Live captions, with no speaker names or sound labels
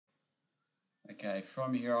Okay,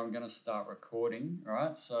 from here I'm going to start recording, all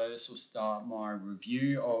right? So this will start my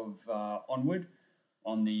review of Onward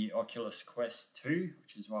on the Oculus Quest 2,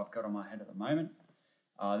 which is what I've got on my head at the moment.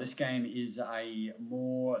 This game is a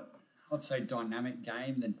more, I'd say, dynamic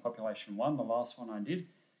game than Population 1, the last one I did,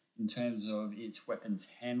 in terms of its weapons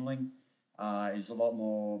handling. Is a lot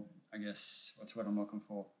more, I guess, what's what I'm looking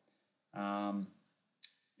for?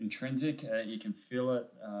 Intrinsic. You can feel it.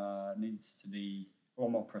 Needs to be a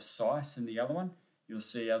lot more precise than the other one. You'll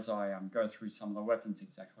see as I go through some of the weapons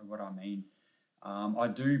exactly what I mean. I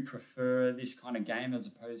do prefer this kind of game as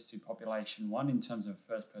opposed to Population 1 in terms of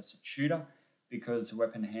first-person shooter, because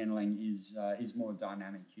weapon handling is more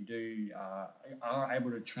dynamic. You are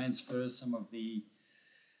able to transfer some of the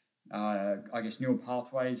I guess neural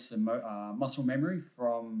pathways and muscle memory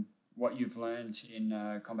from what you've learned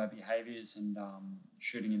in combat behaviors and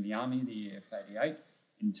shooting in the army, the F-88,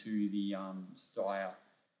 into the style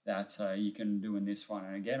that you can do in this one.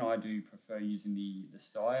 And again, I do prefer using the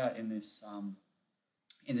style in this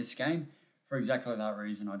game for exactly that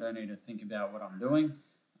reason. I don't need to think about what I'm doing.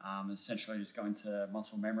 Essentially just go into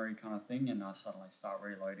muscle memory kind of thing, and I suddenly start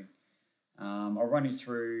reloading. I'll run you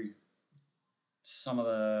through some of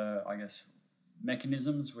the, I guess,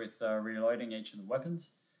 mechanisms with reloading each of the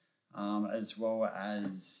weapons, as well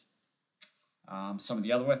as some of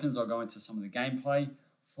the other weapons. I'll go into some of the gameplay.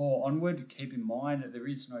 For Onward, keep in mind that there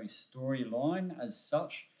is no storyline as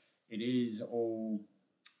such. It is all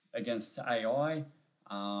against AI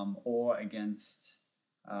or against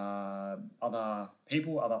other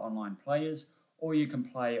people, other online players, or you can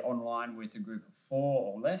play online with a group of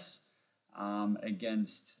 4 or less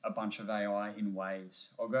against a bunch of AI in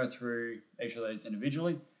waves. I'll go through each of those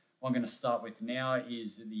individually. What I'm going to start with now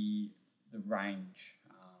is the range,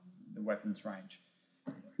 the weapons range.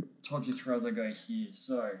 Talk you through as I go here.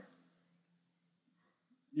 So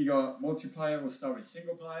you got multiplayer. We'll start with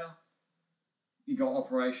single player. You got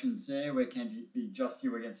operations there where it can be just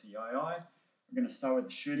you against the AI. We're going to start with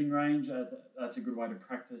the shooting range. That's a good way to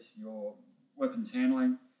practice your weapons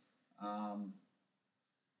handling.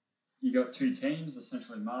 You got 2 teams,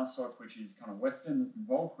 essentially Marsok, which is kind of Western,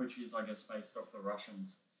 Volk, which is, I guess, based off the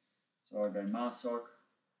Russians. So I go Marsok,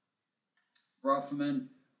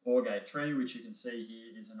 Rifleman, Orgay 3, which you can see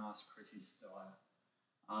here is a nice pretty style.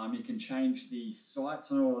 You can change the sights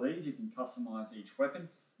on all of these. You can customize each weapon.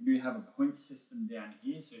 You do have a point system down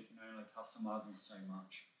here, so you can only customize them so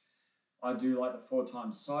much. I do like the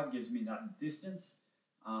 4x sight, gives me that distance.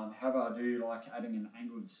 However, I do like adding an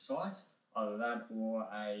angled sight, either that or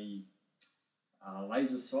a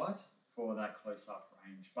laser sight for that close-up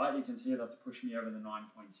range. But you can see that's pushed me over the 9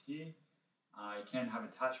 points here. You can have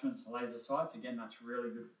attachments to laser sights. Again, that's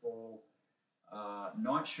really good for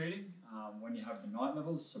night shooting. When you have the night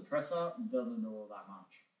levels, suppressor doesn't do all that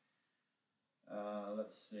much.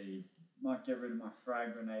 Let's see. Might get rid of my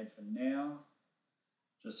frag grenade for now,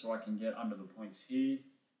 just so I can get under the points here.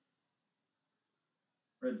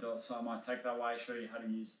 Red dot, so I might take that away, show you how to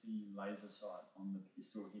use the laser sight on the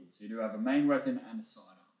pistol here. So you do have a main weapon and a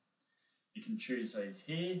sidearm. You can choose those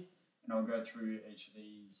here, and I'll go through each of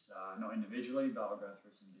these, not individually, but I'll go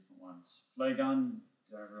through some different ones. Flare gun,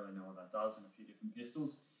 don't really know what that does, and a few different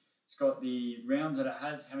pistols. It's got the rounds that it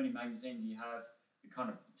has, how many magazines you have, the kind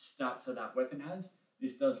of stats that that weapon has.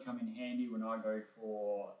 This does come in handy when I go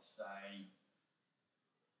for, say,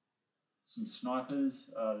 some snipers.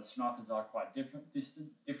 The snipers are quite different.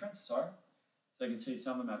 So you can see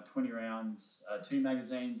some of them have 20 rounds, 2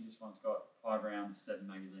 magazines. This one's got 5 rounds, 7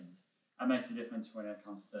 magazines. That makes a difference when it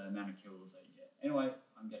comes to the amount of kills that you get. Anyway,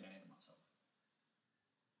 I'm getting ahead of myself.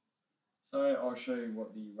 So I'll show you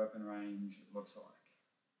what the weapon range looks like.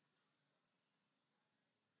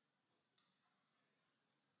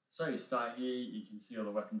 So you start here, you can see all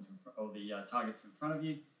the weapons, all the targets in front of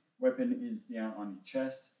you. Weapon is down on your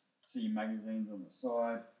chest. See your magazines on the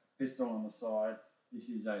side, pistol on the side. This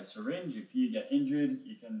is a syringe. If you get injured,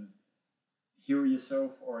 you can heal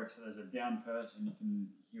yourself, or if there's a down person, you can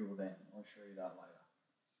heal them. I'll show you that later.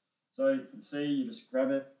 So you can see, you just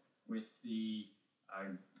grab it with the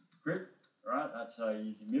grip, right? That's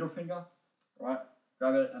using middle finger, right?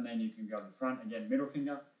 Grab it, and then you can grab the front, again, middle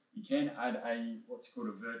finger. You can add what's called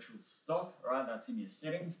a virtual stock, right? That's in your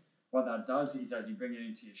settings. What that does is, as you bring it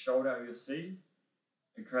into your shoulder, you'll see,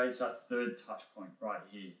 it creates that 3rd touch point right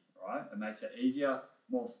here, right? It makes it easier,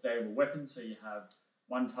 more stable weapon. So you have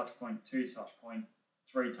 1 touch point, 2 touch point,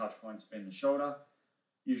 3 touch points being the shoulder.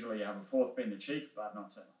 Usually you have a 4th being the cheek, but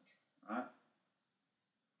not so much, right?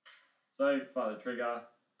 So fire the trigger.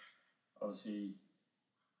 Obviously,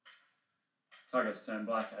 targets turn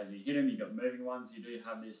black as you hit them. You've got moving ones. You do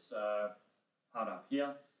have this part up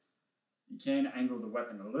here. You can angle the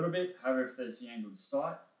weapon a little bit. However, if there's the angled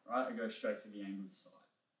sight, right, it goes straight to the angled sight.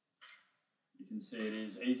 You can see it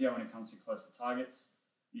is easier when it comes to closer targets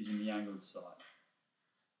using the angled sight.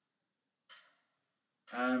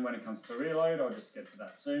 And when it comes to reload, I'll just get to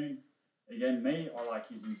that soon. Again, I like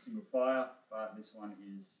using single fire, but this one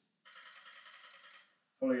is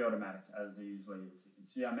fully automatic, as it usually is. You can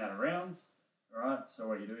see I'm out of rounds, all right? So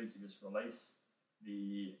what you do is you just release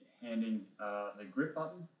the the grip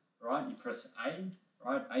button, right? You press A,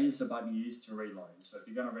 right? A is the button you use to reload. So if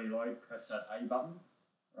you're gonna reload, press that A button,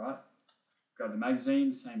 right? Grab the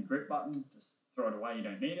magazine, same grip button, just throw it away, you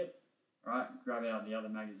don't need it, right? Grab out the other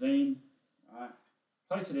magazine, right?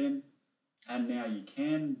 Place it in, and now you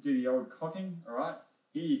can do the old cocking, all right?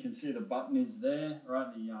 Here you can see the button is there,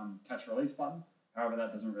 right? The catch release button. However,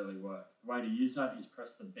 that doesn't really work. The way to use that is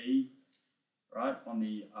press the B, right, on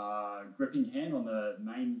the gripping hand, on the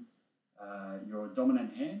main, your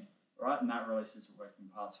dominant hand, right? And that releases the working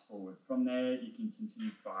parts forward. From there, you can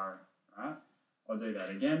continue firing, right? I'll do that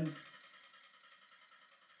again.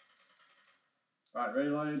 Right,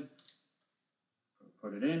 reload,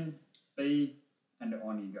 put it in, B, and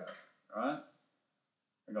on you go, all right?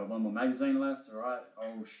 I've got one more magazine left, all right?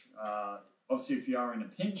 Obviously, if you are in a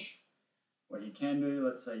pinch, what you can do,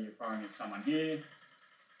 let's say you're firing at someone here,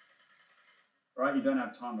 right? You don't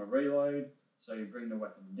have time to reload, so you bring the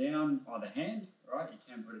weapon down either hand, right? You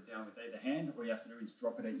can put it down with either hand. All you have to do is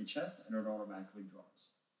drop it at your chest, and it automatically drops.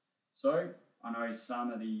 So I know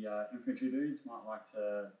some of the infantry dudes might like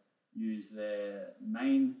to use their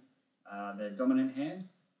their dominant hand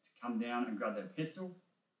to come down and grab their pistol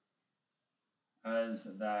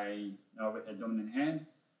with their dominant hand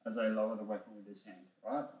as they lower the weapon with his hand,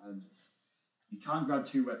 right? You can't grab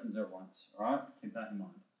two weapons at once, right? Keep that in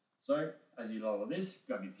mind. So as you lower this,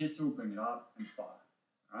 grab your pistol, bring it up and fire,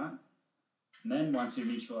 all right? And then once you've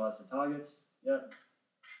neutralized the targets, yep,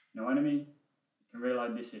 no enemy, you can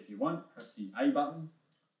reload this if you want. Press the A button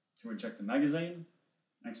to eject the magazine.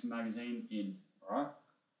 Next magazine in, all right?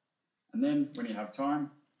 And then when you have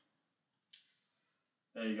time,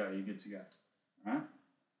 there you go, you're good to go, all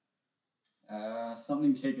right?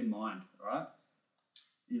 Something to keep in mind, all right?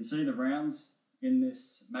 You can see the rounds in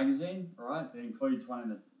this magazine, all right? It includes one in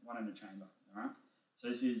the chamber, all right? So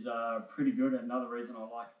this is pretty good. Another reason I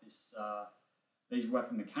like these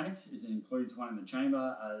weapon mechanics is it includes one in the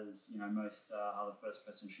chamber, as you know most other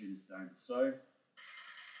first-person shooters don't. So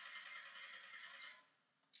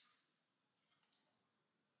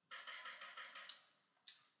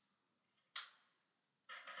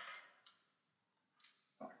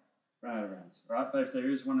run out of rounds, right? But if there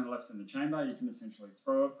is one left in the chamber, you can essentially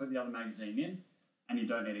throw it, put the other magazine in, and you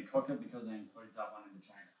don't need to cock it because it includes that one in the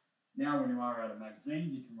chamber. Now, when you are out of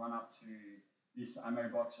magazines, you can run up to this ammo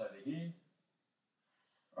box over here,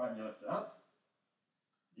 right? You lift it up.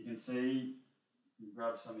 You can see, you can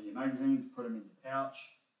grab some of your magazines, put them in your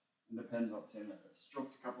pouch, and depends what's in it. It's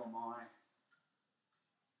stripped a couple of my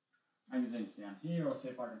magazines down here. I'll see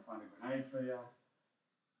if I can find a grenade for you.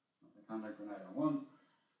 It's not the kind of grenade I want.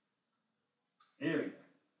 Here we go.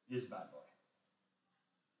 Here's the bad boy.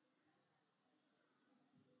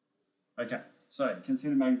 Okay, so you can see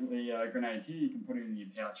the grenade here. You can put it in your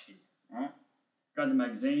pouch here. All right. Grab the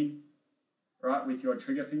magazine. Right, with your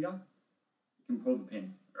trigger finger, you can pull the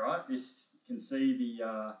pin. All right. This you can see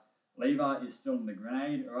the lever is still in the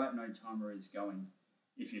grenade. All right. No timer is going.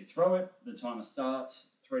 If you throw it, the timer starts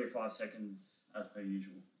 3 to 5 seconds as per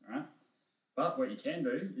usual. All right. But what you can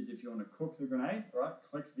do is if you want to cook the grenade, all right,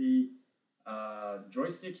 click the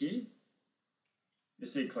joystick here. You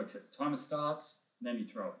see it clicks it. Timer starts, then you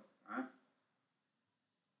throw it. All right.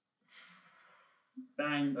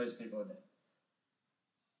 Bang, those people are dead.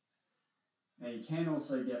 Now you can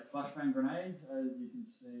also get flashbang grenades, as you can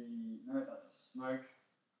see. No, that's a smoke.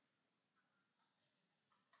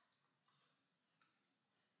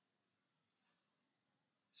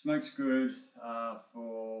 Smoke's good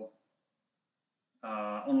for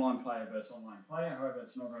online player versus online player. However,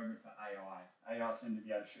 it's not very good for AI. AI seem to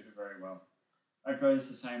be able to shoot it very well. That goes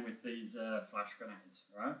the same with these flash grenades,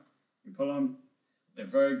 right? You pull them. They're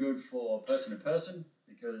very good for person to person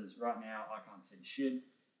because right now I can't see shit.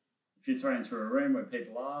 If you throw into a room where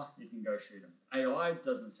people are, you can go shoot them. AI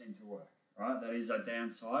doesn't seem to work, right? That is a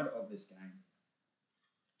downside of this game.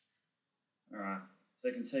 All right, so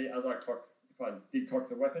you can see as I cock, if I did cock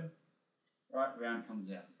the weapon, right, round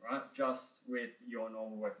comes out, right? Just with your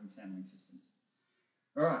normal weapons handling systems.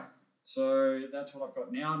 All right, so that's what I've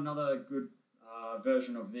got now. Another good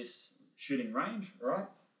version of this shooting range, right,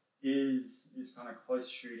 is this kind of close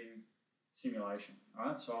shooting simulation, all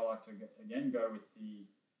right? So I like to, again, go with the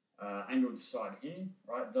angled side here,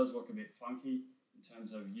 right? It does look a bit funky in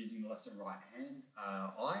terms of using the left and right hand.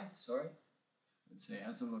 Let's see,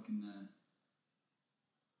 how's it looking there?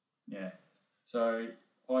 Yeah, so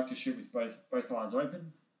I like to shoot with both eyes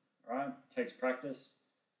open, right? Takes practice,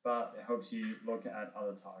 but it helps you look at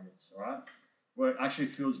other targets, all right? Well, it actually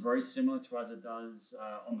feels very similar to as it does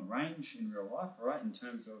on the range in real life, all right? In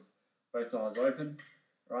terms of both eyes open,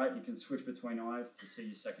 right? You can switch between eyes to see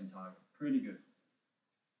your second target. Pretty good.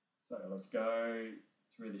 So let's go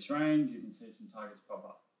through this range. You can see some targets pop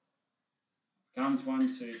up. Comes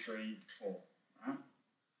 1, 2, 3, 4, all right?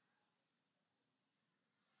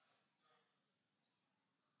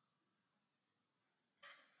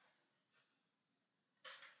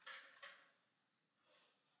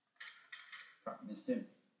 Crap, missed him.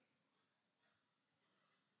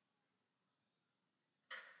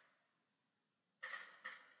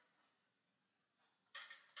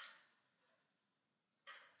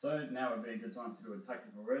 So now would be a good time to do a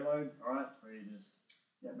tactical reload, all right? Where you just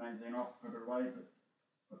get magazine off, put it away,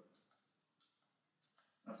 but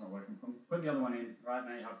that's not working for me. Put the other one in, right?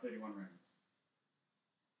 Now you have 31 rounds.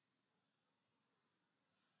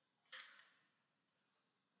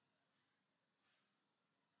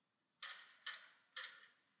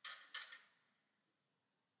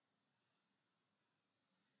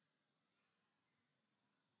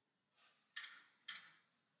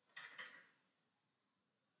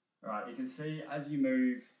 Alright, you can see as you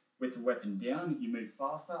move with the weapon down, you move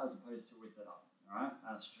faster as opposed to with it up. Alright,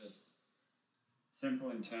 that's just simple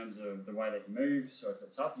in terms of the way that you move. So if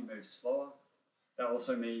it's up, you move slower. That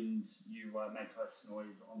also means you make less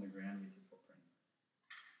noise on the ground with your footprint.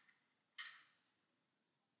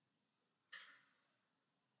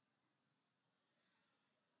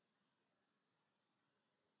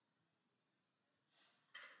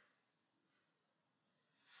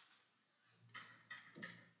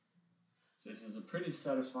 So this is a pretty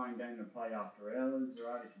satisfying game to play after hours,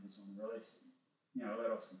 right? If you just want to release,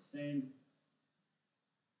 let off some steam.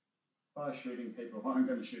 By shooting people, I'm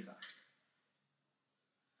going to shoot back.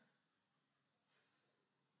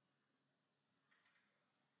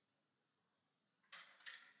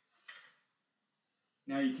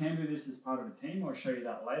 Now you can do this as part of a team. I'll show you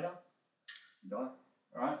that later. Die.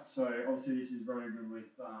 Alright, so obviously this is very good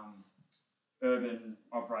with urban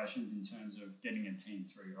operations in terms of getting a team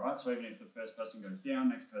through, right? So even if the first person goes down,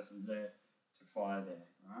 next person's there to fire there,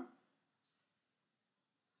 right?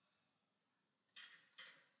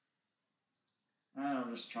 And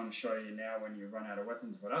I'm just trying to show you now when you run out of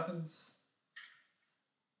weapons what happens.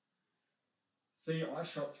 See, I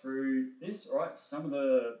shot through this, right? Some of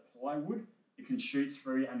the plywood, it can shoot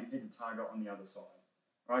through and hit a target on the other side.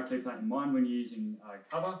 Right, keep that in mind when you're using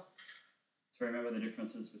cover, to remember the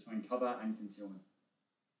differences between cover and concealment.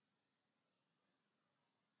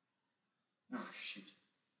 Ah, oh, shit.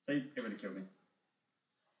 See, it would have killed me.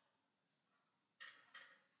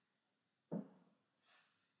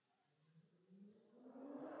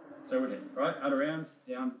 So we're dead, right? Out of rounds,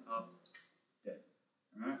 down, up, dead.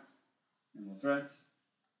 Alright, no more threats.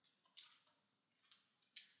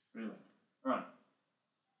 Reload. Alright.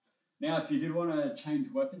 Now, if you did want to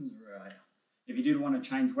change weapons, right? If you did want to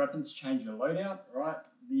change weapons, change your loadout, right?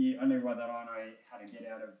 The only way that I know how to get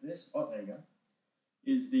out of this, oh, there you go,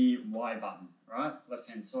 is the Y button, right?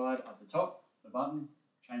 Left-hand side at the top, the button,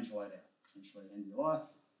 change your loadout. Essentially, end your life,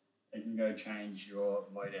 you can go change your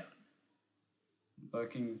loadout.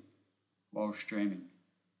 Lurking while streaming.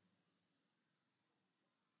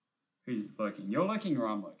 Who's lurking? You're lurking or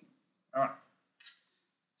I'm lurking? All right.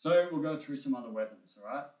 So we'll go through some other weapons, all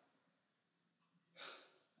right?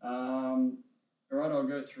 All right, I'll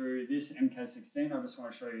go through this MK16. I just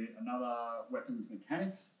want to show you another weapons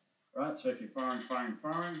mechanics, right? So if you're firing,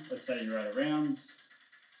 let's say you're out of rounds.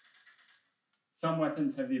 Some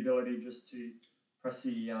weapons have the ability just to press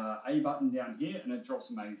the A button down here and it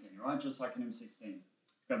drops a magazine, right? Just like an M16.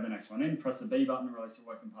 Grab the next one in, press the B button, release the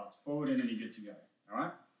weapon parts forward, and then you're good to go, all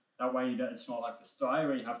right? That way it's not like the Stye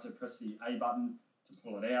where you have to press the A button to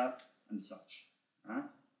pull it out and such, all right?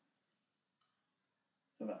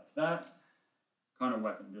 So that's that kind of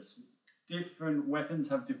weapon. Just different weapons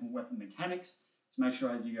have different weapon mechanics. So make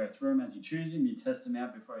sure as you go through them, as you choose them, you test them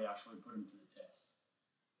out before you actually put them to the test.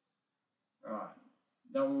 All right,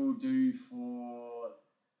 that will do for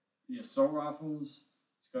the assault rifles.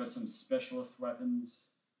 Let's go some specialist weapons.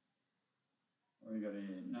 What do we got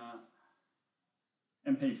here? Nah.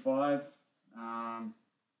 MP5.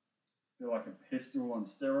 Feel like a pistol on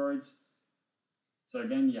steroids. So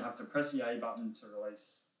again, you have to press the A button to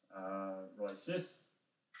release this.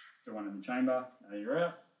 Still one in the chamber. Now you're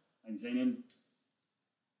out. Magazine in.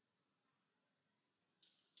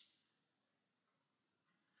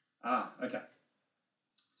 Okay.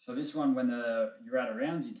 So this one, when you're out of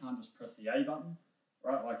rounds, you can't just press the A button,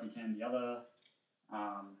 right, like you can the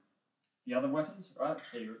other weapons, right?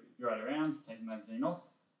 So you're out of rounds, take the magazine off.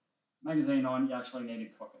 Magazine on, you actually need to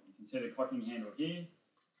cock it. You can see the cocking handle here,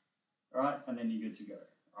 right, and then you're good to go,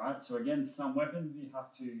 right? So again, some weapons you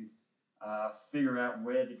have to figure out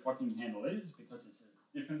where the cocking handle is because it's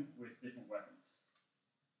different with different weapons.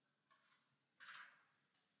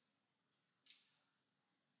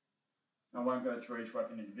 I won't go through each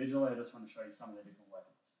weapon individually, I just want to show you some of the different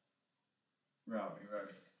weapons. Right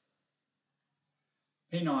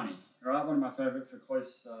here. P90, right, one of my favourite for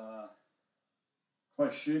close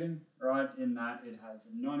shooting, right, in that it has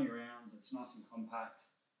 90 rounds, it's nice and compact.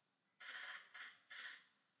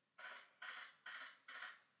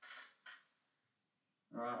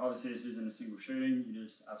 Alright, obviously this isn't a single shooting, you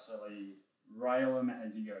just absolutely rail them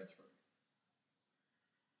as you go through.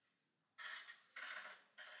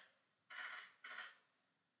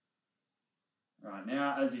 Right,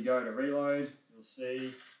 now as you go to reload, you'll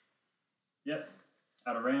see, yep,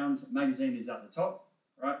 out of rounds, magazine is at the top,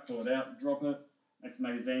 right, pull it out, drop it, next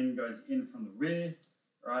magazine goes in from the rear,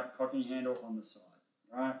 right, cocking handle on the side,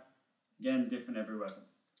 right, again, different every weapon.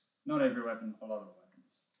 Not every weapon, a lot of the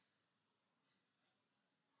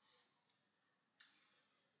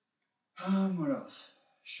weapons. What else?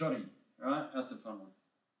 Shoddy, right, that's a fun one.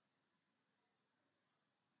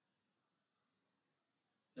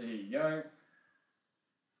 So here you go.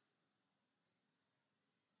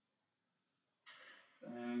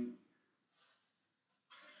 Bang.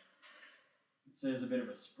 It says a bit of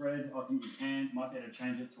a spread. I think you might be able to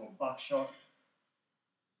change it to a buckshot.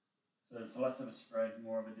 So it's less of a spread,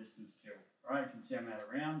 more of a distance kill. Right, you can see I'm out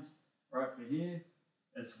of rounds. Right for here,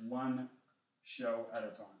 it's one shell at a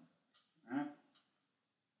time. Right.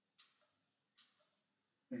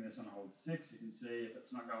 I think this one holds 6. You can see if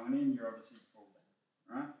it's not going in, you're obviously full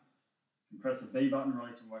then. Right. You can press the B button,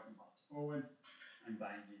 release the weapon parts forward, and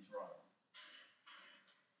bang, he's right on.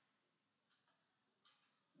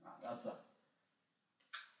 Right, that's that.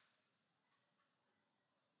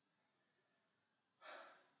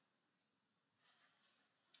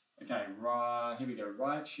 Okay, right, here we go.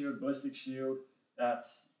 Riot shield, ballistic shield.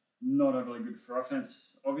 That's not overly good for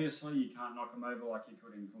offense. Obviously, you can't knock them over like you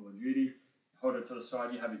could in Call of Duty. Hold it to the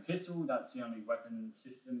side, you have your pistol. That's the only weapon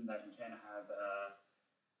system that you can have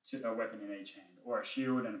a weapon in each hand, or a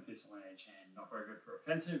shield and a pistol in each hand. Not very good for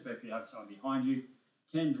offensive, but if you have someone behind you,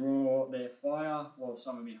 can draw their fire while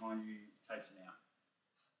someone behind you takes it out.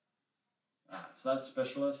 Alright, so that's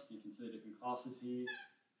specialist. You can see the different classes here.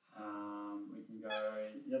 We can go,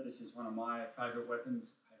 yeah, this is one of my favourite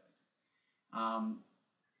weapons.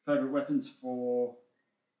 Favourite weapons for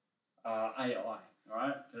AI,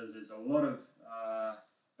 alright? Because there's a lot of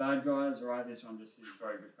bad guys, alright? This one just is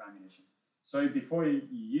very good for ammunition. So before you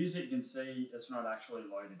use it, you can see it's not actually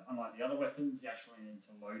loaded. Unlike the other weapons, you actually need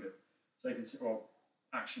to load it. So you can see, or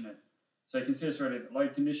action it. So you can see it's already at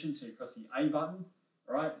load condition, so you press the A button,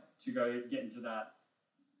 alright, to go get into that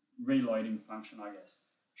reloading function, I guess.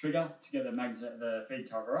 Trigger to get the feed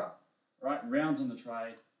cover up, right? Rounds on the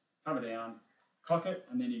tray, cover down, cock it,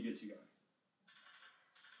 and then you're good to go.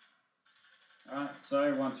 Alright,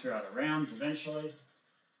 so once you're out of rounds, eventually,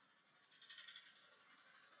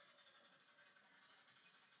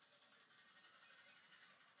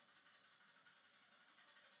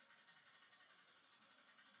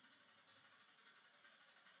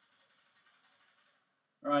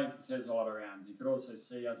 alright, it says a lot of rounds. You could also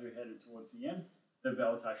see as we headed towards the end, the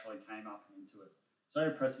belt actually came up into it. So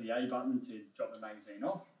press the A button to drop the magazine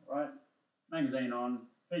off, right? Magazine on,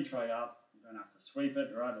 feed tray up, you don't have to sweep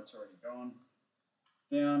it, right? It's already gone.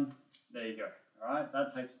 Down, there you go, all right?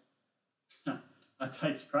 That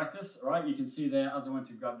takes practice, all right? You can see there as I went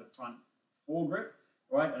to grab the front foregrip,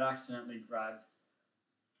 right? It accidentally grabbed,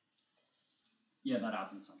 yeah, that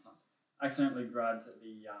happens sometimes. Accidentally grabbed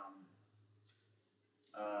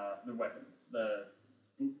the weapons, the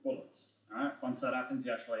bullets. All right. Once that happens,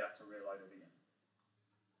 you actually have to reload it again.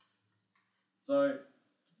 So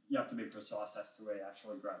you have to be precise as to where you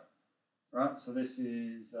actually grab it. Right. So this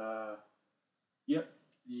is, yep,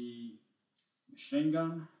 the machine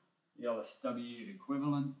gun, the LSW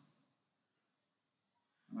equivalent.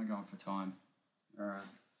 Am I going for time? All right.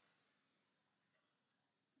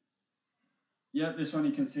 Yeah, this one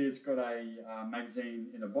you can see it's got a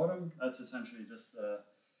magazine in the bottom. That's essentially just a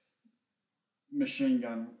machine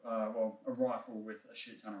gun, well, a rifle with a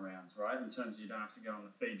shit ton of rounds, right? In terms of you don't have to go on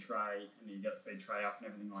the feed tray and you get the feed tray up and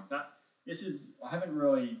everything like that. This is, I haven't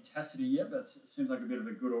really tested it yet, but it seems like a bit of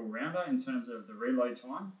a good all-rounder in terms of the reload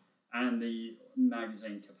time and the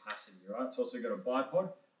magazine capacity, right? It's also got a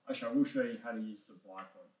bipod. Actually, I will show you how to use the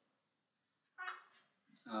bipod.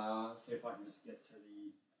 See if I can just get to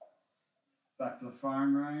the back to the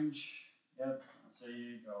firing range. Yep, I see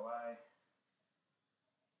you, go away.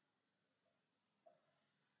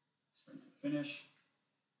 Sprint to finish.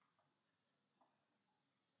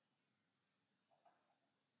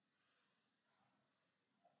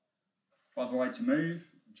 By the way, to move,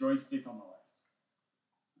 joystick on the left.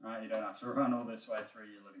 Alright, you don't have to run all this way through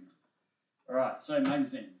your living room. Alright, so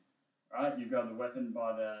magazine. Alright, you've got the weapon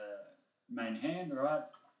by the main hand, alright?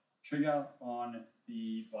 Trigger on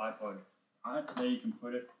the bipod. Alright, there you can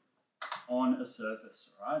put it on a surface,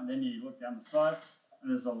 alright? Then you look down the sights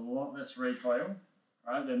and there's a lot less recoil,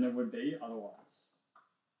 right, than there would be otherwise.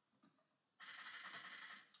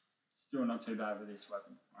 Still not too bad with this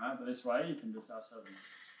weapon, right? But this way you can just absolutely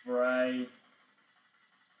spray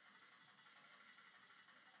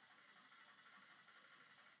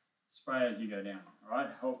as you go down, right?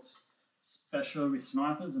 Helps, especially with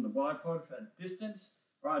snipers and the bipod for a distance,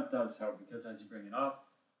 right? It does help because as you bring it up,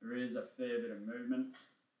 there is a fair bit of movement,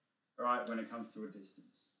 right, when it comes to a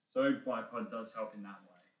distance. So bipod does help in that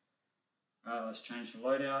way. Let's change the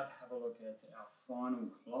loadout, have a look at our final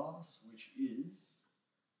class, which is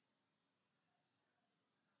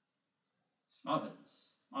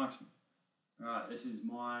snipers, marksman. Alright, this is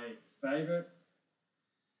my favourite,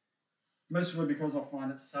 mostly because I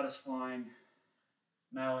find it satisfying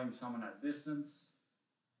nailing someone at distance.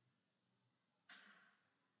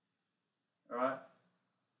 Alright,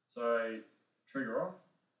 so trigger off,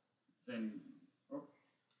 then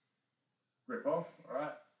grip off,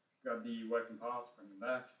 alright, grab the working parts, bring them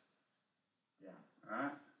back, down,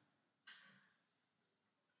 alright.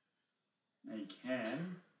 Now you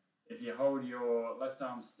can, if you hold your left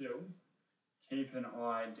arm still, keep an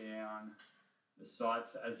eye down the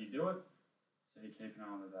sights as you do it, so you keep an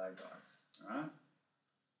eye on the bad guys, alright?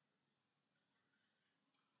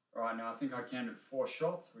 Alright, now I think I counted 4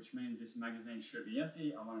 shots, which means this magazine should be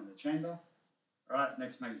empty. I'm in the chamber. Alright,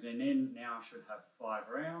 next magazine in, now I should have 5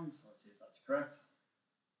 rounds. Let's see if that's correct.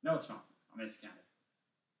 No, it's not. I miscounted.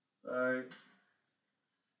 So,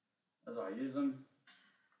 as I use them,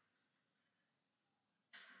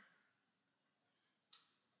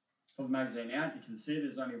 pull the magazine out, you can see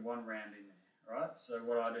there's only 1 round in there, right? So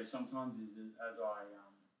what I do sometimes is as I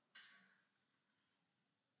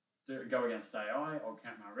go against AI, I'll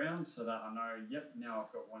count my rounds so that I know, yep, now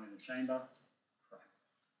I've got 1 in the chamber. Crap.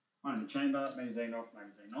 1 in the chamber, magazine off,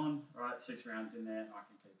 magazine on, right? 6 rounds in there, and I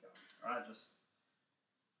can keep going, right? Just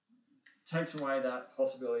takes away that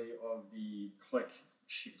possibility of the click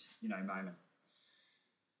shit, moment.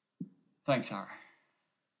 Thanks, Harry.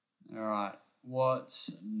 All right.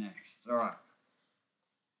 What's next? All right.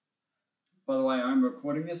 By the way, I'm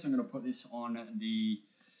recording this. I'm going to put this on the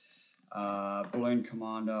Balloon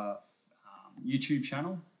Commander YouTube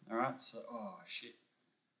channel. All right. So, oh shit.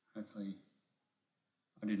 Hopefully,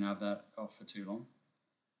 I didn't have that off for too long.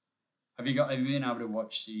 Have you been able to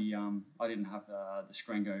watch the? I didn't have the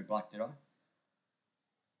screen go black, did I?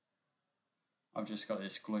 I've just got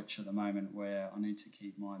this glitch at the moment where I need to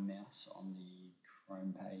keep my mouse on the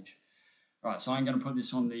Chrome page. Right, so I'm going to put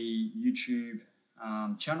this on the YouTube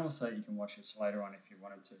channel so that you can watch this later on if you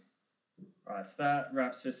wanted to. Right, so that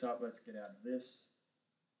wraps this up. Let's get out of this.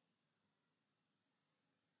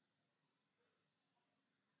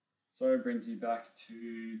 So it brings you back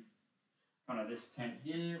to kind of this tent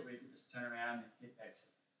here. We can just turn around, hit exit.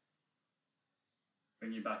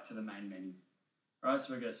 Bring you back to the main menu. Right,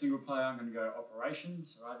 so we go single player. I'm going to go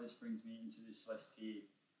operations. Right, this brings me into this list here.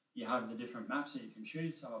 You have the different maps that you can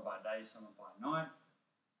choose. Some are by day, some are by night.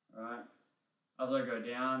 Right. As I go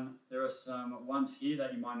down, there are some ones here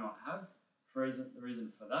that you might not have. The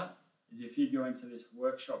reason for that is if you go into this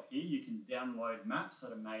workshop here, you can download maps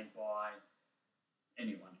that are made by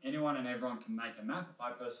anyone. Anyone and everyone can make a map.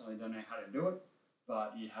 I personally don't know how to do it,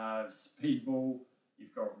 but you have Speedball,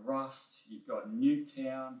 you've got Rust, you've got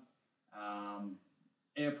Nuketown,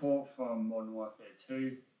 Airport from Modern Warfare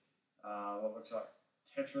 2, what looks like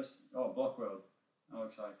Tetris, Block World. That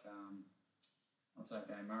looks like, what's that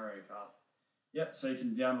game, Mario Kart. Yep, so you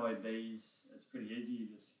can download these. It's pretty easy. You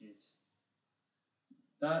just hit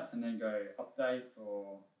that and then go update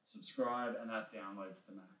or subscribe, and that downloads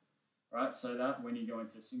the map. Right, so that when you go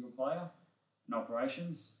into single player and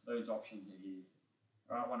operations, those options are here.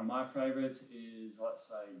 Right, one of my favorites is, let's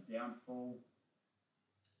say, Downfall.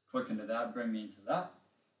 Click into that, bring me into that.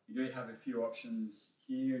 You do have a few options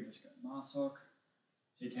here. Just go MARSOC.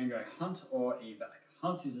 So you can go hunt or evac.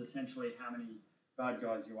 Hunt is essentially how many bad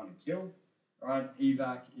guys you want to kill. Right?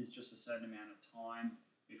 Evac is just a certain amount of time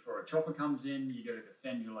before a chopper comes in. You got to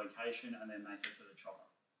defend your location and then make it to the chopper.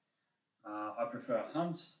 prefer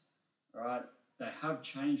hunt. All right, they have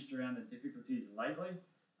changed around the difficulties lately.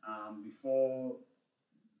 Before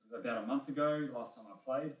about a month ago, last time I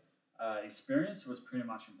played, experience was pretty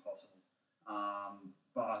much impossible.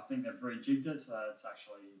 But I think they've rejigged it so that it's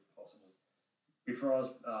actually possible. Before I was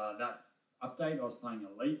that update, I was playing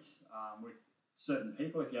elite with certain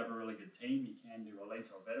people. If you have a really good team, you can do elite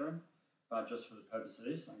or veteran. But just for the purpose of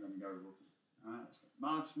this, I'm going to go rookie. All right, let's go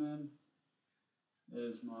marksman.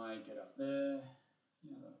 There's my get up there.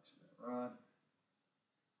 Yeah, that looks about right.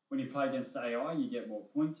 When you play against the AI, you get more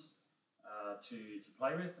points to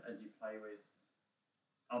play with. As you play with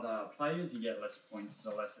other players, you get less points,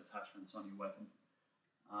 so less attachments on your weapon.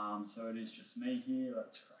 So it is just me here.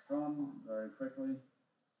 Let's crack on very quickly.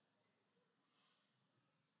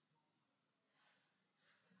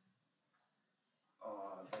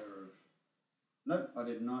 Oh, I better have... Nope, I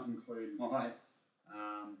did not include my...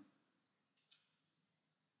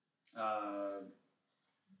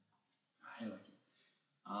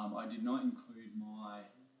 I did not include my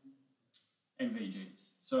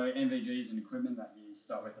NVGs. So NVG is an equipment that you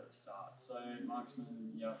start with at the start. So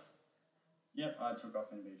marksman, yep, I took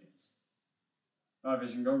off NVGs. Night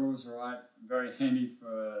vision goggles, right, very handy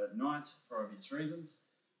for night for obvious reasons.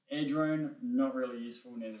 Air drone, not really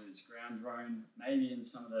useful, neither is ground drone, maybe in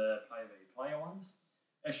some of the player ones.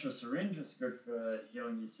 Extra syringe, it's good for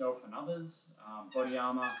healing yourself and others. Body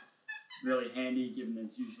armor, really handy given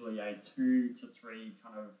there's usually a 2 to 3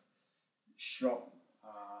 kind of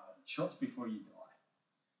shots before you die.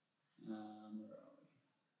 Where are we?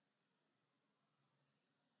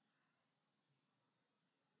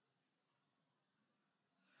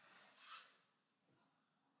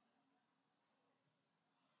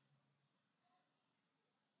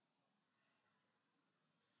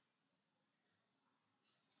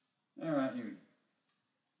 Alright, here we go.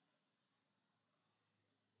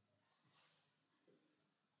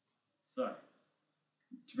 So,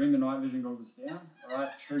 to bring the night vision goggles down, alright,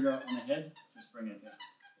 trigger on the head, just bring it down.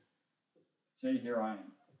 See, here I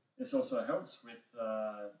am. This also helps with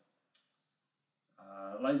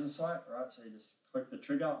laser sight, right? So you just click the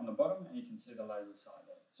trigger on the bottom and you can see the laser sight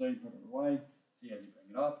there. So you put it away, see as you bring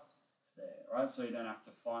it up, it's there, right? So you don't have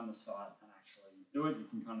to find the sight and actually do it, you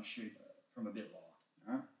can kind of shoot from a bit lower,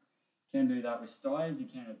 alright? You can do that with stires, you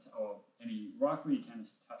can, or any rifle, you can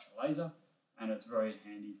attach a laser, and it's very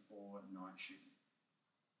handy for night shooting.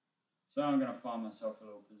 So I'm going to find myself a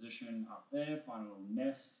little position up there, find a little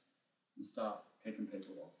nest, and start picking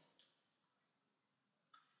people off.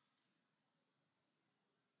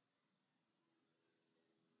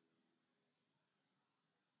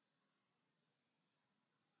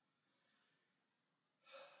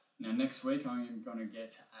 Now next week I am going to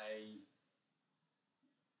get a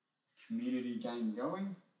community game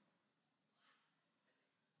going.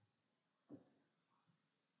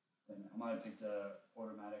 Then I might have picked a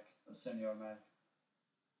automatic, a semi-automatic.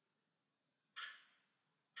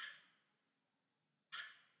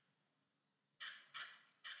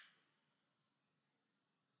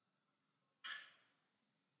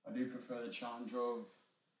 I do prefer the challenge of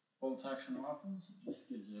bolt action rifles. It just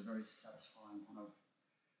gives you a very satisfying kind of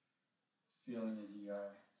feeling as you go.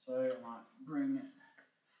 So I might bring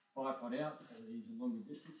bipod out for these longer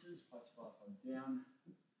distances, place bipod down.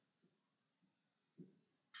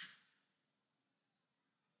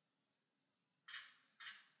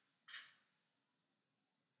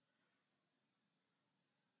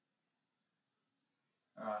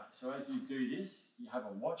 Alright, so as you do this, you have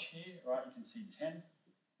a watch here, right? You can see 10.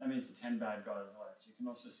 That means the 10 bad guys left. You can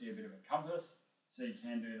also see a bit of a compass, so you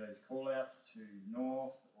can do those call outs to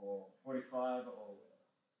north or 45 or whatever.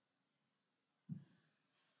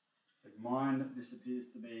 Keep in mind, this appears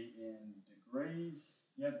to be in degrees,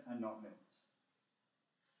 yep, and not mils.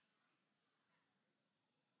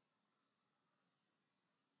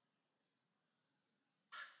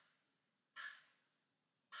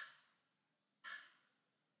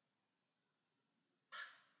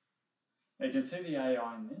 You can see the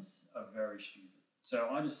AI in this are very stupid. So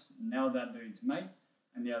I just nailed that dude's mate,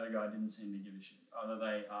 and the other guy didn't seem to give a shit. Either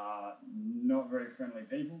they are not very friendly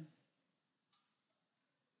people,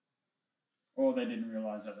 or they didn't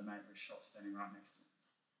realise that the mate was shot standing right next to him.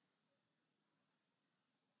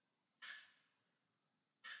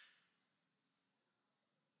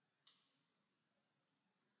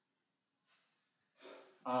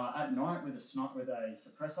 At night with a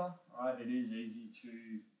suppressor, right, it is easy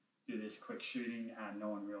to do this quick shooting and no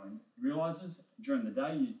one really realises. During the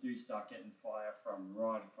day, you do start getting fire from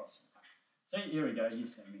right across the map. See, here we go,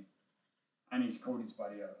 he's seen me. And he's called his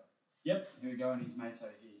buddy over. Yep, here we go, and his mate's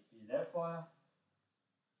over here. Hear their fire.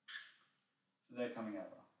 So they're coming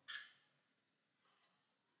over.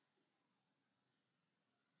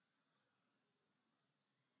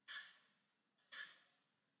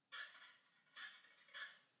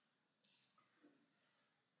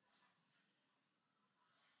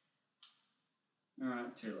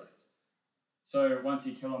 Alright, 2 left. So once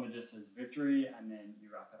you kill them, it just says victory, and then you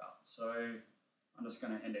wrap it up. So I'm just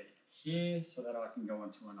going to end it here so that I can go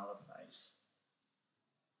on to another phase.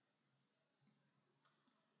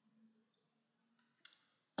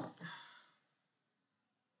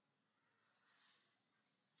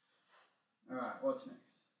 Alright, what's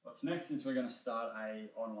next? What's next is we're going to start a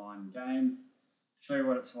online game, show you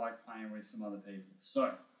what it's like playing with some other people.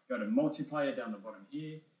 So go to multiplayer down the bottom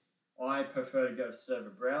here. I prefer to go to server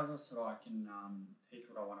browser so that I can pick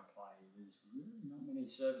what I want to play. There's really not many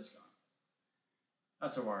servers going.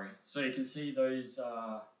 That's a worry. So you can see those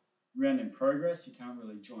round in progress you can't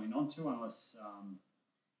really join onto unless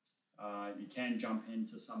you can jump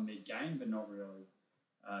into some big game, but not really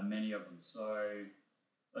many of them. So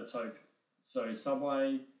let's hope. So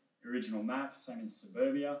Subway, original map, same as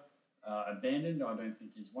Suburbia. Abandoned, I don't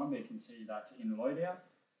think is one, but you can see that's in loadout.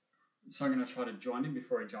 So I'm going to try to join him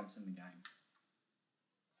before he jumps in the game.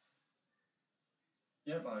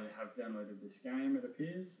 Yep, I have downloaded this game, it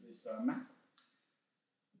appears, this map.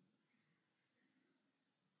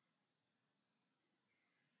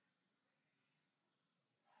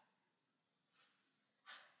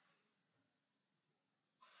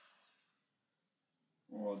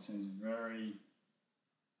 Oh, it seems very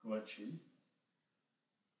glitchy.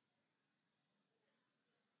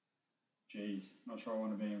 Jeez, not sure I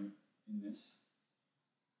want to be in this.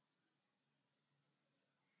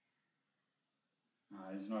 No,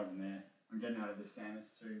 he's not even there. I'm getting out of this game,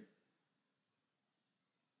 it's too...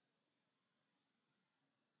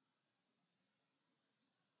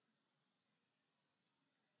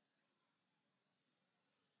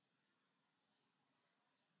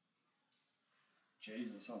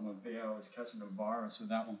 Jesus, I thought my VR was catching a virus with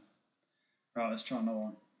that one. Right, let's try another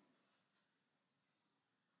one.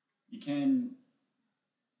 You can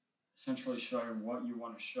essentially show what you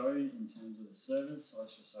want to show in terms of the servers, so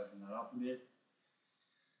let's just open that up a bit.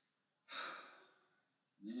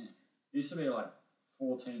 Yeah, it used to be like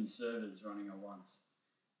 14 servers running at once.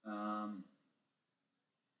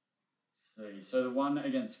 Let's see, so the one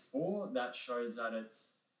against 4, that shows that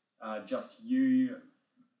it's just you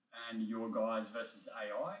and your guys versus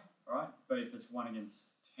AI, right? But if it's 1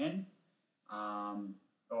 against 10,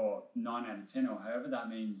 or 9 out of 10 or however, that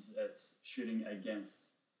means it's shooting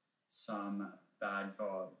against some bad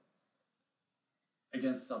guy,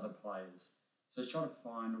 against other players. So try to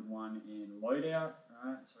find one in loadout,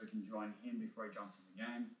 right? So we can join him before he jumps in the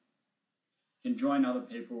game. You can join other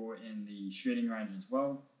people in the shooting range as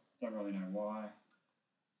well. Don't really know why.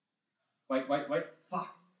 Wait,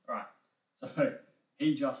 fuck. All right, so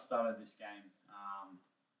he just started this game,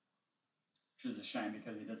 which is a shame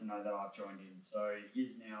because he doesn't know that I've joined in. So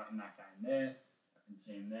he's now in that game there. I can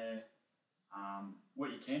see him there.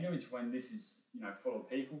 What you can do is when this is full of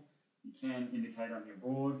people, you can indicate on your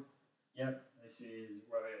board, yep, this is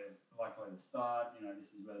where we're likely to start.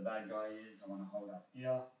 This is where the bad guy is. I want to hold up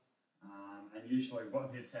here. And usually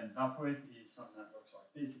what this ends up with is something that looks like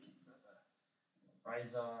this. You can go to the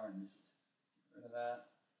razor and just get rid of that.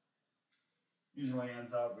 Usually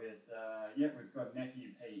ends up with, yep, we've got an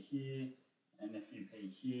FUP here and FUP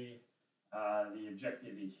here. The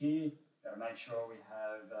objective is here. Got to make sure we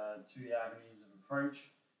have 2 avenues of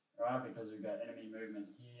approach, right? Because we've got enemy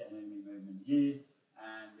movement here and enemy movement here,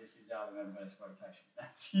 and this is our event-based rotation.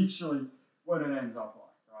 That's usually what it ends up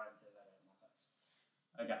like, right? Get that out of my face.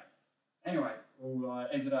 Okay. Anyway, we'll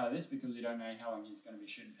exit out of this because we don't know how long he's going to be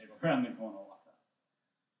shooting people around the corner like that.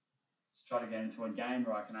 Let's try to get into a game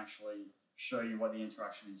where I can actually show you what the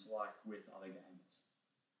interaction is like with other gamers.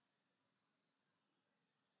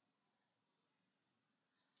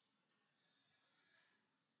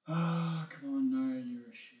 Oh, come on, no, you're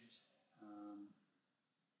a shit.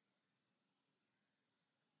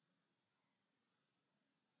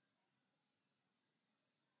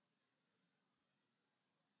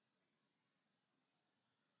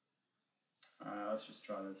 Let's just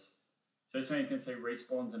try this. So you can see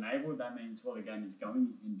respawns enabled. That means while the game is going,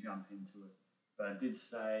 you can jump into it. But it did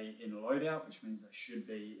say in loadout, which means I should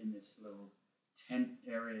be in this little tent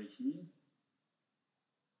area here.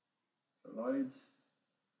 If it loads.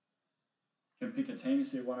 You can pick a team. You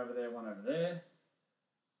see one over there, one over there.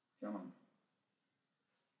 Come on.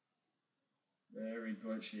 Very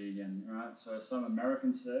glitchy again, right? So some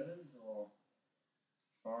American servers or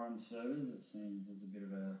foreign servers, it seems there's a bit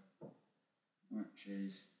of a... Oh,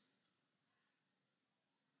 jeez.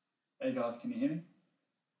 Hey guys, can you hear me?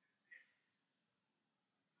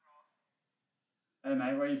 Hey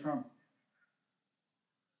mate, where are you from?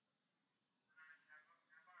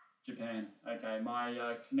 Japan. Okay,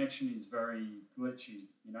 my connection is very glitchy,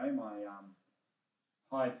 my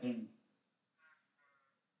high ping.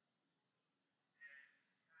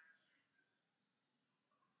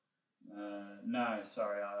 No,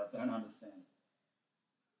 sorry, I don't understand.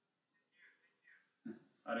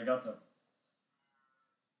 Arigato.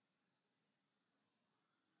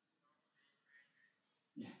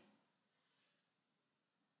 Yeah.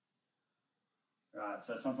 Right,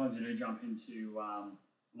 so sometimes you do jump into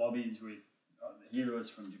lobbies with heroes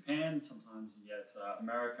from Japan. Sometimes you get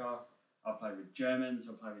America. I play with Germans.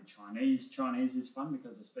 I play with Chinese. Chinese is fun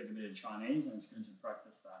because I speak a bit of Chinese and it's good to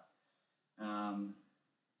practice that.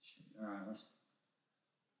 All right, that's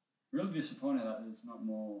really disappointed that there's not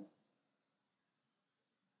more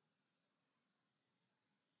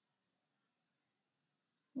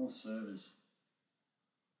servers.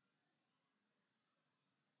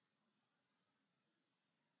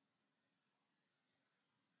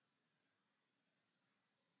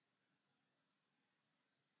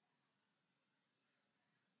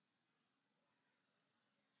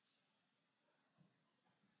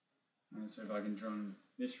 Let's see if I can join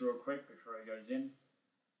this real quick before it goes in.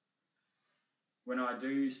 When I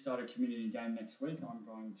do start a community game next week, I'm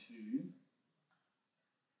going to.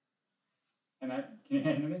 Hey mate, can you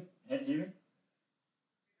hear me? Hear me?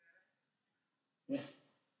 Yeah.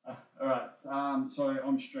 All right. So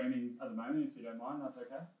I'm streaming at the moment. If you don't mind, that's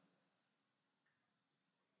okay.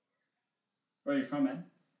 Where are you from, man?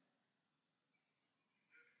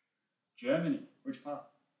 Germany. Which part?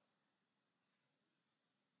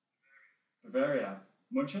 Bavaria.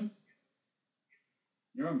 Munchen?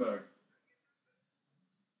 Nuremberg.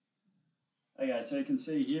 Okay, so you can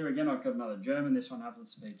see here again, I've got another German. This one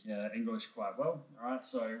happens to speak English quite well. All right,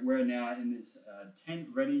 so we're now in this tent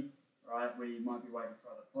ready. All right, we might be waiting for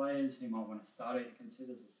other players. He might want to start it. It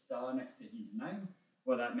considers a star next to his name.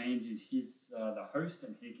 What that means is he's the host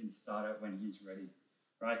and he can start it when he's ready.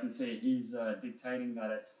 All right, I can see he's dictating that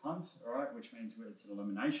it's hunt, all right, which means it's an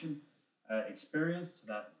elimination. Experience,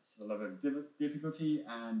 so that's the level of difficulty,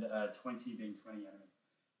 and 20 being 20 enemy.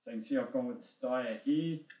 So you can see I've gone with the Steyr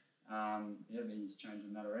here. Yeah, he's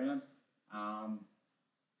changing that around.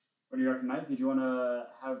 What do you reckon, mate? Did you want to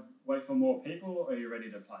wait for more people, or are you ready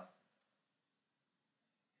to play?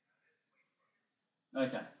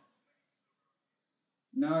 Okay.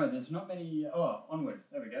 No, there's not many. Oh, Onward.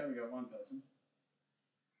 There we go. We got one person.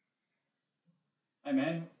 Hey,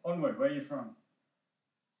 man. Onward. Where are you from?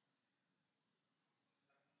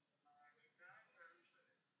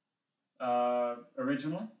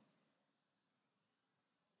 Originally,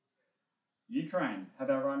 Ukraine. How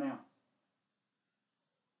about right now?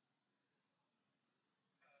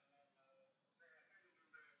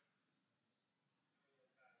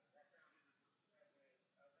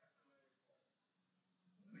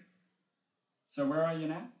 So where are you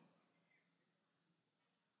now?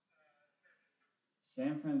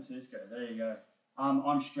 San Francisco. There you go.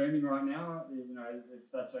 I'm streaming right now. You know,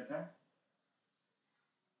 if that's okay.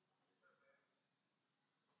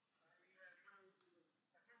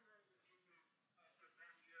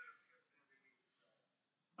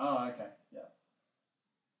 Oh, okay. Yeah.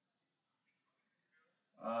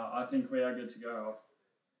 I think we are good to go.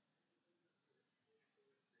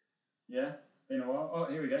 Yeah. Been a while. Oh,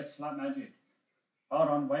 here we go. Slap magic. Hold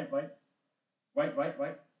on. Wait.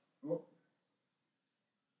 Oh,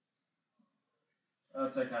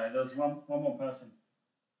 that's okay. There's one more person.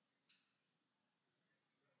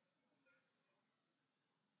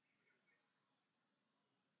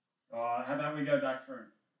 How about we go back through?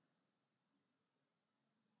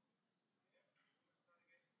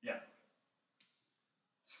 Yeah.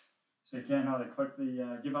 So you can either click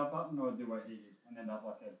the give up button or do what he did and end up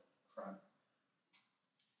like a crab.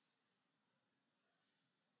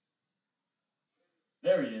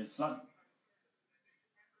 There he is. Slap.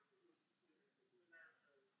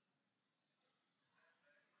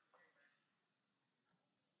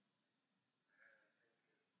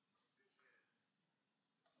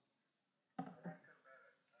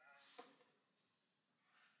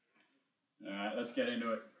 All right, let's get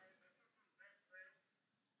into it.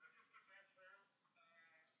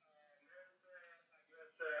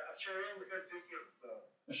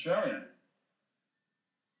 Australian.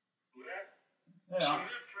 Yeah.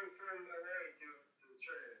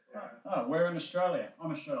 Oh, we're in Australia.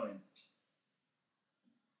 I'm Australian.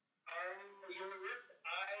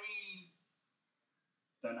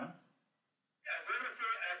 Don't know.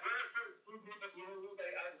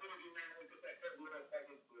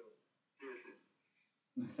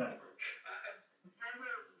 Okay.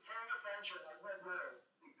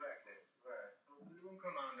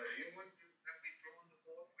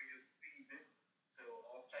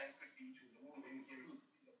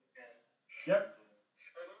 Yep.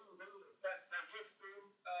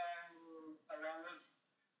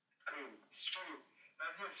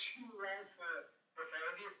 She laughs for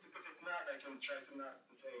profanities because it's not. I can try to not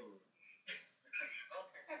to say.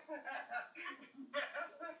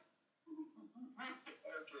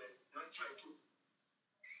 Okay, not checking.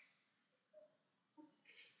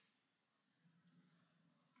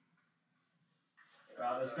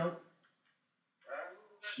 Right, let's go.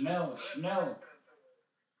 Schnell, schnell.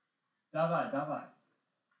 Dawaj, dawaj.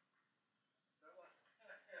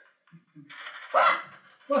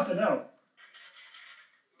 Fucking hell.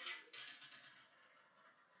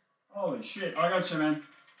 Holy shit, I got you, man.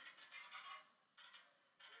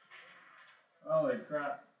 Holy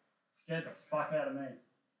crap. Scared the fuck out of me.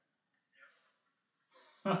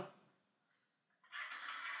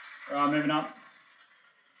 Alright, moving up.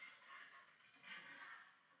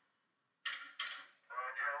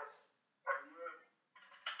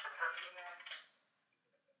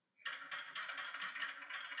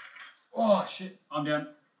 Oh shit, I'm down.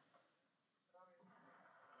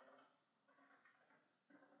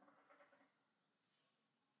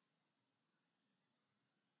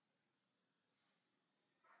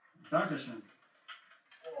 Dankeschön.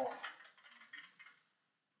 Oh.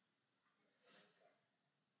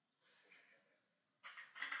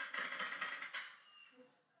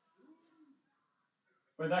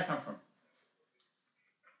 Where'd that come from?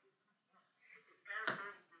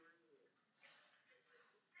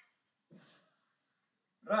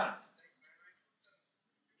 Right.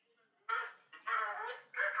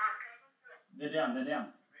 They're down, they're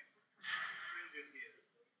down.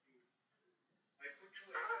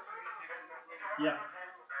 Yeah.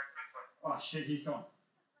 Oh shit, he's gone.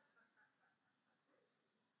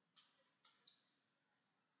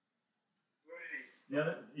 The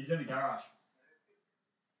other, he's in the garage.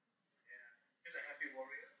 He's a happy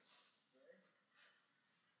warrior.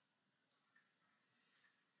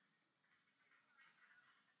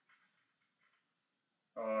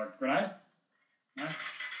 Grenade? No?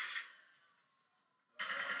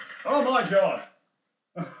 Oh my god!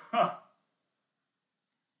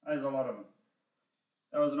 There's a lot of them.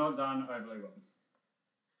 That was not done overly well.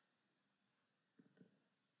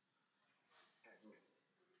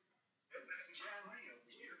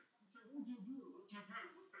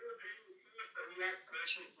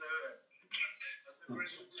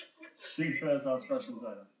 Shoot first, ask questions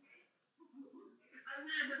later.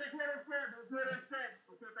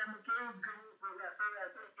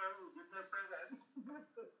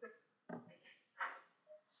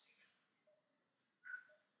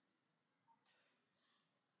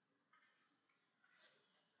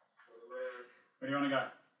 Where do you want to go?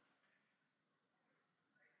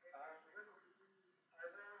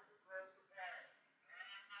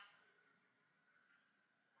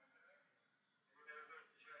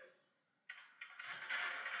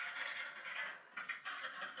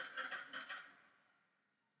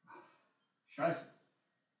 Scheiße.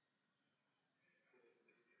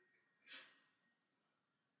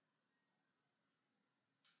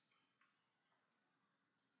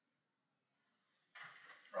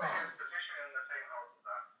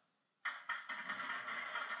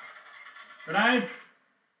 Grenade!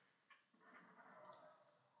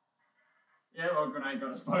 Yeah, well, grenade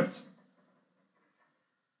got us both.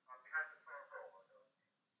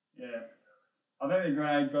 Yeah. I think the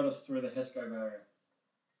grenade got us through the Hesco barrier.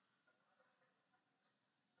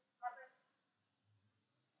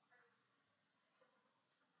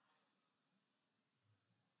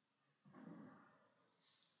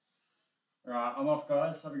 Alright, I'm off,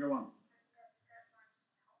 guys. Have a good one.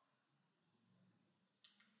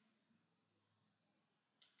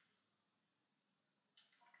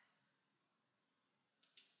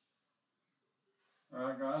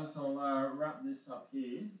 Alright, guys, I'll wrap this up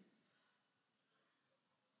here.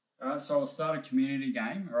 Alright, so I'll start a community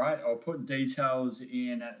game. Alright, I'll put details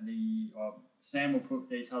in Sam will put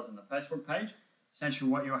details on the Facebook page. Essentially,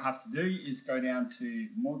 what you'll have to do is go down to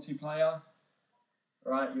multiplayer.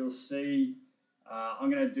 Alright, you'll see. I'm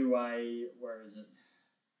going to do where is it?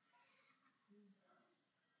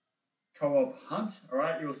 Co-op hunt.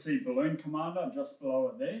 Alright, you'll see Balloon Commander just below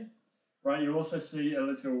it there. Right, you'll also see a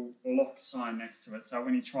little lock sign next to it. So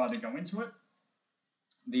when you try to go into it,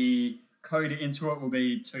 the code into it will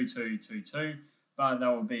be 2222, but that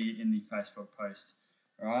will be in the Facebook post.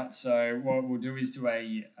 All right, so what we'll do is do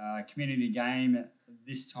a community game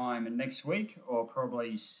this time next week, or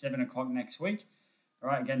probably 7 o'clock next week. All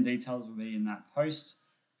right, again, details will be in that post.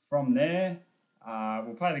 From there,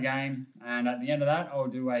 we'll play the game, and at the end of that, I'll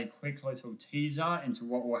do a quick little teaser into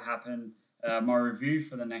what will happen, my review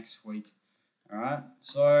for the next week. All right,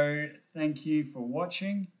 so thank you for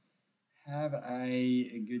watching. Have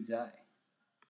a good day.